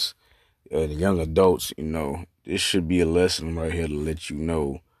kids and young adults. This should be a lesson right here to let you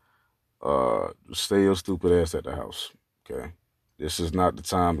know, stay your stupid ass at the house, okay? This is not the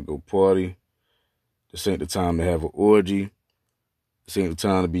time to go party. This ain't the time to have an orgy. This ain't the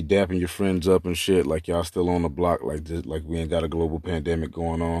time to be dapping your friends up and shit like y'all still on the block like this, like we ain't got a global pandemic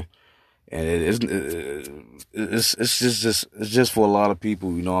going on. And it's just for a lot of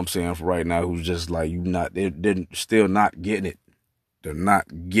people, you know what I'm saying, for right now, who's just like, they're still not getting it. They're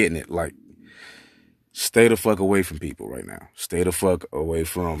not getting it. Like, stay the fuck away from people right now. Stay the fuck away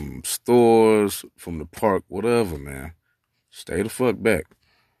from stores, from the park, whatever, man. Stay the fuck back.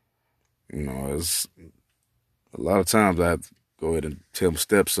 It's a lot of times I have to go ahead and tell my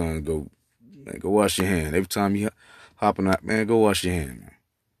stepson, man, go wash your hand. Every time you hopping out, man, go wash your hand, man.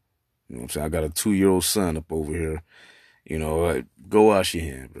 You know what I'm saying? I got a 2-year-old son up over here. Go wash your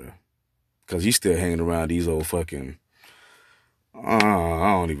hand, bro. Because he's still hanging around these old fucking, I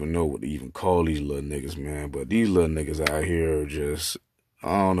don't even know what to even call these little niggas, man. But these little niggas out here are just,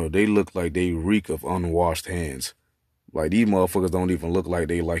 I don't know, they look like they reek of unwashed hands. Like, these motherfuckers don't even look like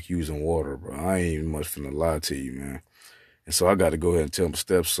they like using water, bro. I ain't even much finna lie to you, man. And so I got to go ahead and tell my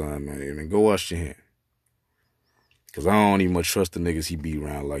stepson, man, go wash your hand. Because I don't even much trust the niggas he be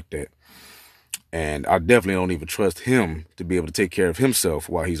around like that. And I definitely don't even trust him to be able to take care of himself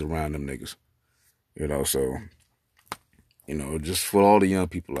while he's around them niggas. So, just for all the young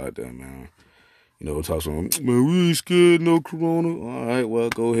people out there, man. Talk to them, man, we ain't scared, no corona. All right, well,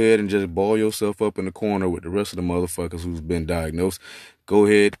 go ahead and just ball yourself up in the corner with the rest of the motherfuckers who's been diagnosed. Go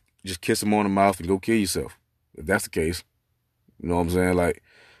ahead, just kiss them on the mouth and go kill yourself. If that's the case. You know what I'm saying? Like,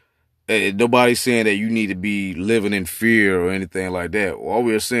 nobody's saying that you need to be living in fear or anything like that. All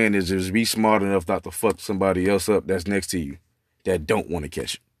we're saying is just be smart enough not to fuck somebody else up that's next to you that don't want to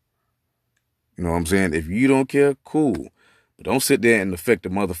catch it. You know what I'm saying? If you don't care, cool. But don't sit there and affect the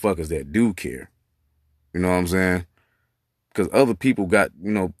motherfuckers that do care. You know what I'm saying? Because other people got,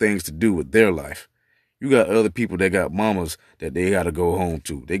 things to do with their life. You got other people that got mamas that they got to go home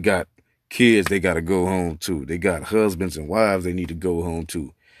to. They got kids they got to go home to. They got husbands and wives they need to go home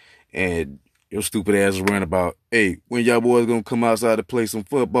to. And your stupid ass is worrying about, hey, when y'all boys gonna come outside to play some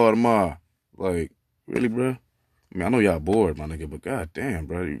football tomorrow? Like, really, bro? I mean, I know y'all bored, my nigga, but goddamn,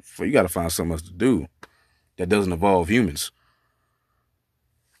 bro, you gotta find something else to do that doesn't involve humans.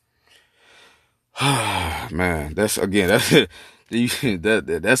 Man, that's that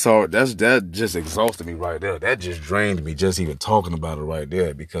just exhausted me right there. That just drained me just even talking about it right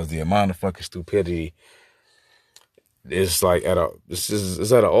there, because the amount of fucking stupidity is like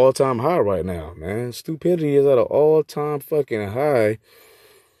it's at an all-time high right now, man. Stupidity is at an all-time fucking high.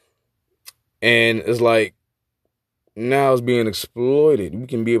 And it's like, now it's being exploited. We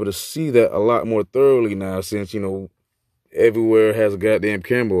can be able to see that a lot more thoroughly now, since, everywhere has a goddamn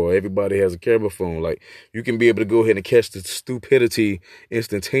camera, or everybody has a camera phone. Like, you can be able to go ahead and catch the stupidity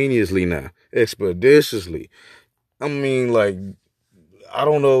instantaneously now, expeditiously. I mean, like, I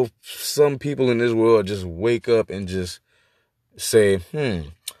don't know if some people in this world just wake up and just say, I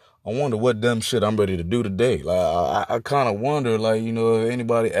wonder what dumb shit I'm ready to do today. Like, I kind of wonder, like, if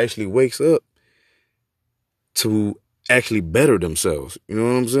anybody actually wakes up to actually better themselves. You know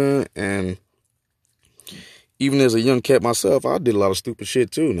what I'm saying? And even as a young cat myself, I did a lot of stupid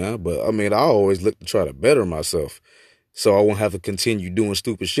shit too now. But, I mean, I always look to try to better myself, so I won't have to continue doing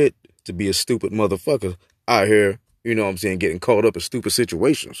stupid shit to be a stupid motherfucker out here, you know what I'm saying, getting caught up in stupid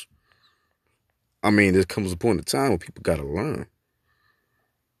situations. I mean, there comes a point in time when people got to learn.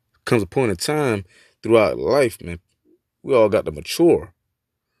 Comes a point in time throughout life, man, we all got to mature.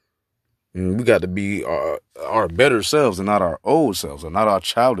 And we got to be our better selves and not our old selves, or not our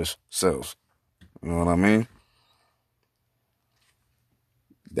childish selves. You know what I mean?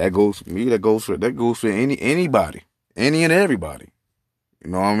 That goes for me. That goes for anybody, any and everybody.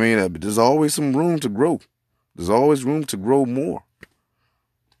 You know what I mean? There's always some room to grow. There's always room to grow more.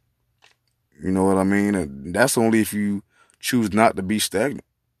 You know what I mean? And that's only if you choose not to be stagnant.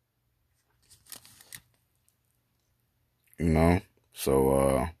 You know?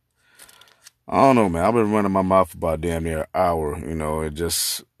 So, I don't know, man. I've been running my mouth about damn near an hour, you know, and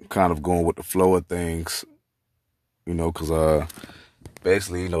just kind of going with the flow of things, you know, because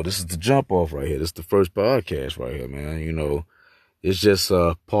basically, you know, this is the jump off right here. This is the first podcast right here, man. You know, it's just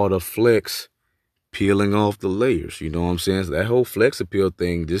part of Flex peeling off the layers, you know what I'm saying? So that whole Flex appeal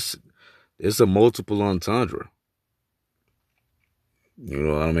thing, it's a multiple entendre. You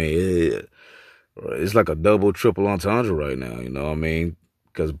know what I mean? It's like a double, triple entendre right now, you know what I mean?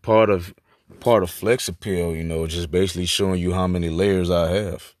 Because part of Flex appeal, you know, just basically showing you how many layers I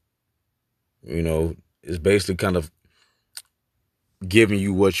have. You know, it's basically kind of giving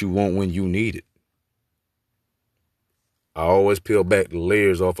you what you want when you need it. I always peel back the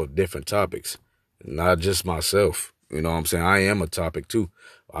layers off of different topics, not just myself. You know what I'm saying? I am a topic too.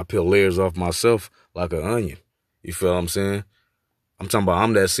 I peel layers off myself like an onion. You feel what I'm saying? I'm talking about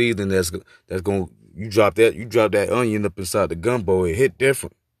I'm that seasoning that's going you drop that onion up inside the gumbo, it hit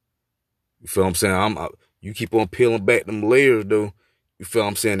different. You feel what I'm saying? You keep on peeling back them layers though. You feel what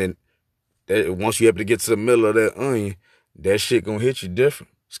I'm saying? And that once you able to get to the middle of that onion, that shit gonna hit you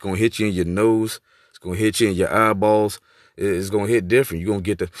different. It's gonna hit you in your nose. It's gonna hit you in your eyeballs. It's gonna hit different. You're gonna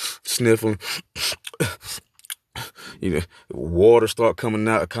get the sniffling. You know, water start coming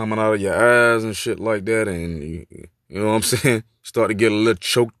out of your eyes and shit like that, and you know what I'm saying? Start to get a little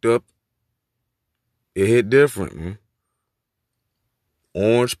choked up. It hit different, man.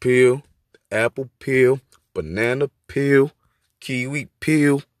 Orange peel, apple peel, banana peel, kiwi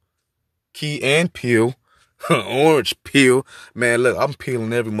peel, key and peel, orange peel. Man, look, I'm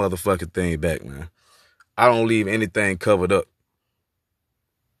peeling every motherfucking thing back, man. I don't leave anything covered up.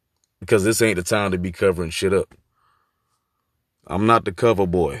 Because this ain't the time to be covering shit up. I'm not the cover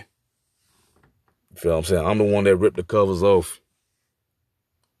boy. You feel what I'm saying? I'm the one that ripped the covers off.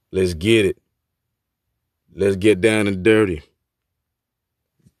 Let's get it. Let's get down and dirty.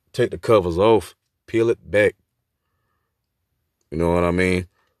 Take the covers off. Peel it back. You know what I mean?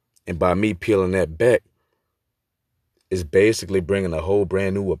 And by me peeling that back, it's basically bringing a whole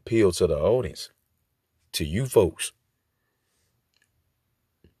brand new appeal to the audience. To you folks.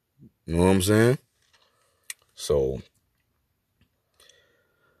 You know what I'm saying? So,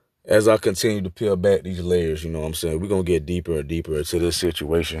 as I continue to peel back these layers, you know what I'm saying, we're going to get deeper and deeper into this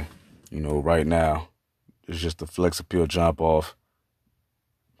situation. You know, right now, it's just the Flex Appeal Jump Off,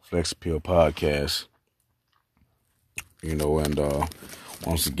 Flex Appeal Podcast. You know, and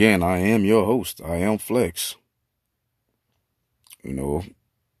once again, I am your host. I am Flex. You know,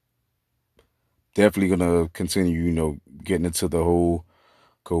 definitely going to continue, you know, getting into the whole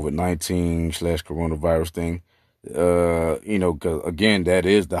COVID-19 / coronavirus thing. You know, cause again, that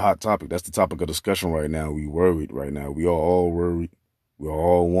is the hot topic. That's the topic of discussion right now. We worried right now. We are all worried. We are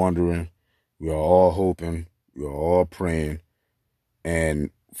all wondering. We are all hoping. We are all praying. And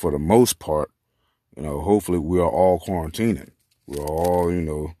for the most part, you know, hopefully we are all quarantining. We're all, you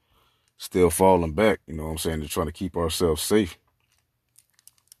know, still falling back, you know what I'm saying, to try to keep ourselves safe.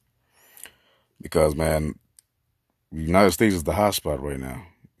 Because, man, the United States is the hot spot right now.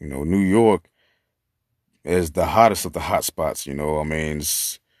 You know, New York is the hottest of the hot spots, you know. I mean,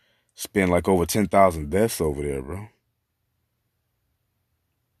 it's been like over 10,000 deaths over there, bro.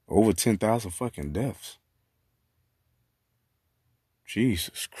 Over 10,000 fucking deaths.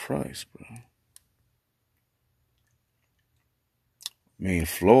 Jesus Christ, bro. I mean,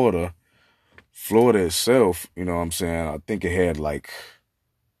 Florida itself, you know what I'm saying, I think it had like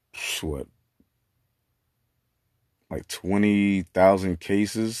 20,000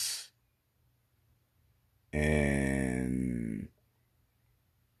 cases. And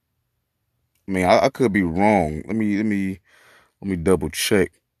I mean, I could be wrong. Let me double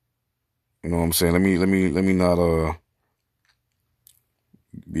check. You know what I'm saying? Let me not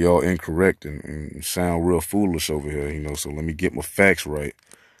be all incorrect and sound real foolish over here, you know. So let me get my facts right.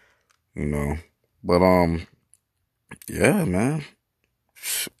 You know. But yeah, man.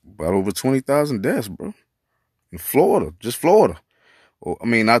 About over 20,000 deaths, bro. In Florida, just Florida. I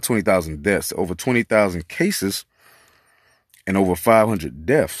mean, not 20,000 deaths, over 20,000 cases and over 500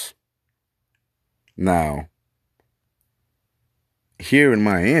 deaths. Now, here in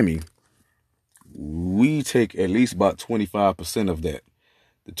Miami, we take at least about 25% of that.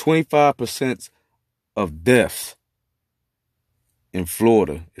 The 25% of deaths in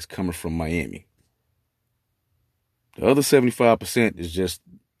Florida is coming from Miami. The other 75% is just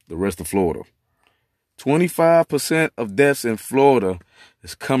the rest of Florida. 25% of deaths in Florida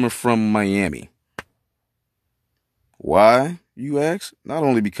is coming from Miami. Why, you ask? Not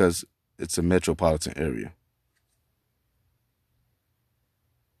only because it's a metropolitan area.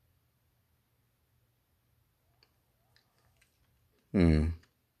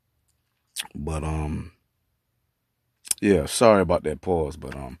 But yeah, sorry about that pause,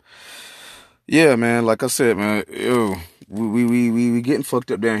 but yeah, man, like I said, man, we getting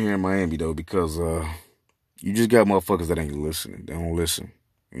fucked up down here in Miami though, because you just got motherfuckers that ain't listening. They don't listen.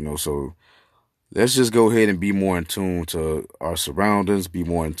 So let's just go ahead and be more in tune to our surroundings, be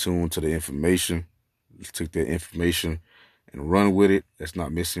more in tune to the information. Let's take that information and run with it. Let's not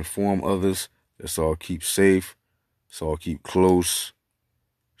misinform others. Let's all keep safe. Let's all keep close.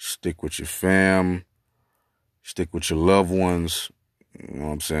 Stick with your fam. Stick with your loved ones. You know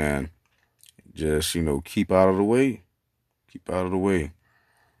what I'm saying? Just, keep out of the way. Keep out of the way.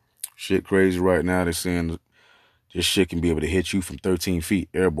 Shit crazy right now. They're saying this shit can be able to hit you from 13 feet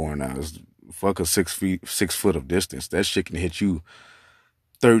airborne now. It's fuck a 6 foot of distance. That shit can hit you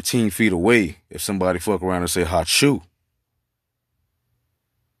 13 feet away if somebody fuck around and say hot shoe.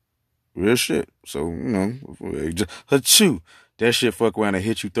 Real shit. So, just hot shoe. That shit fuck around and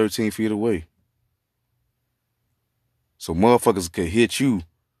hit you 13 feet away. So motherfuckers can hit you.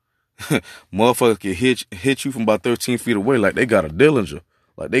 Motherfuckers can hit you from about 13 feet away like they got a Dillinger.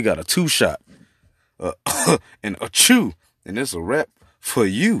 Like they got a 2-shot. And a chew. And it's a wrap for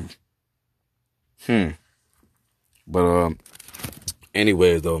you. But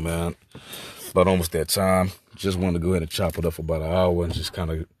anyways though, man. About almost that time. Just wanted to go ahead and chop it up for about an hour and just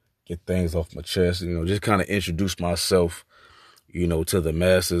kind of get things off my chest. Just kind of introduce myself, to the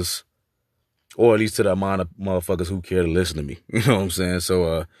masses. Or at least to the amount of motherfuckers who care to listen to me. You know what I'm saying?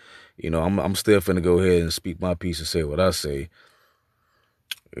 So, I'm still finna go ahead and speak my piece and say what I say.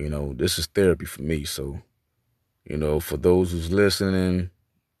 This is therapy for me. So, for those who's listening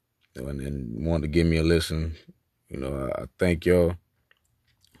and want to give me a listen, I thank y'all.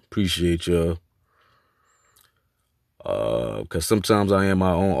 Appreciate y'all. Because sometimes I am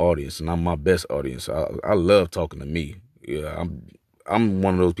my own audience and I'm my best audience. I love talking to me. Yeah, I'm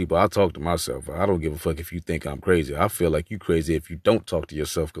one of those people. I talk to myself. I don't give a fuck if you think I'm crazy. I feel like you crazy if you don't talk to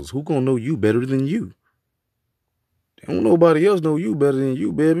yourself, because who gonna know you better than you? Don't nobody else know you better than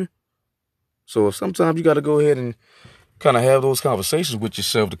you, baby. So sometimes you got to go ahead and kind of have those conversations with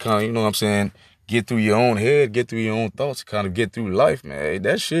yourself to kind of, get through your own head, get through your own thoughts, kind of get through life, man.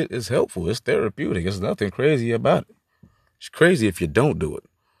 That shit is helpful. It's therapeutic. There's nothing crazy about it. It's crazy if you don't do it.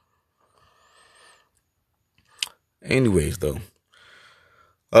 Anyways, though.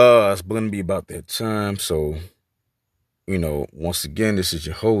 It's going to be about that time. So, once again, this is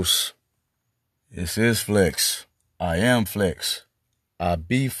your host. This is Flex. I am Flex. I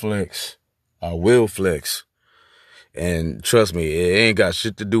be Flex. I will flex. And trust me, it ain't got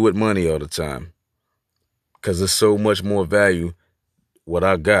shit to do with money all the time. Because there's so much more value what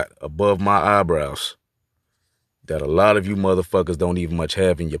I got above my eyebrows that a lot of you motherfuckers don't even much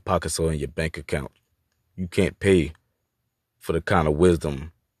have in your pockets or in your bank account. You can't pay for the kind of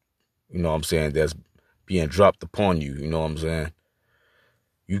wisdom, that's being dropped upon you,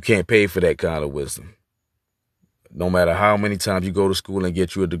 You can't pay for that kind of wisdom. No matter how many times you go to school and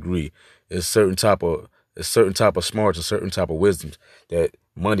get you a degree, there's certain type of smarts and certain type of wisdoms that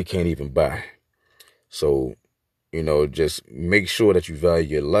money can't even buy. So, just make sure that you value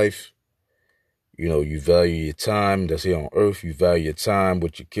your life. You value your time that's here on earth. You value your time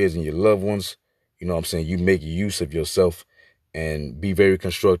with your kids and your loved ones. You make use of yourself and be very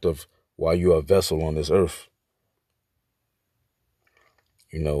constructive while you're a vessel on this earth.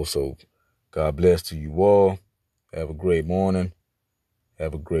 So God bless to you all. Have a great morning.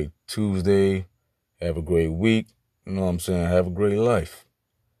 Have a great Tuesday. Have a great week. Have a great life.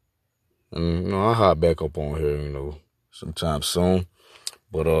 And, I'll hop back up on here, sometime soon.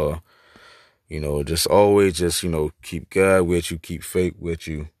 But, just always keep God with you, keep faith with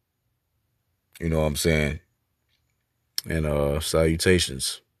you. And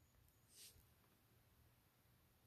salutations.